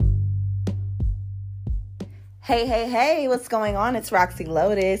Hey, what's going on? It's Roxy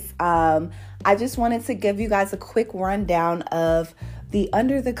Lotus. I just wanted to give you guys a quick rundown of the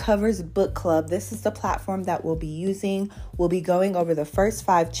Under the Covers book club. This is the platform that we'll be using. We'll be going over the first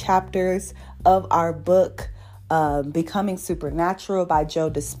 5 chapters of our book, Becoming Supernatural by Joe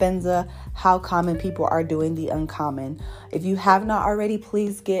Dispenza, How Common People Are Doing the Uncommon. If you have not already,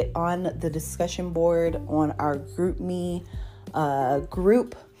 please get on the discussion board on our GroupMe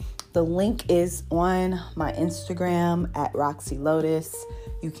group. The link is on my Instagram at Roxy Lotus.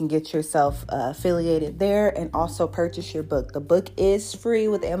 You can get yourself affiliated there and also purchase your book. The book is free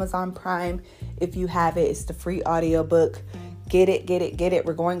with Amazon Prime. If you have it, it's the free audiobook. Get it.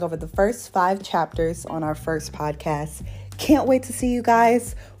 We're going over the first 5 chapters on our first podcast. Can't wait to see you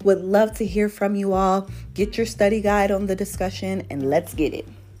guys. Would love to hear from you all. Get your study guide on the discussion and let's get it.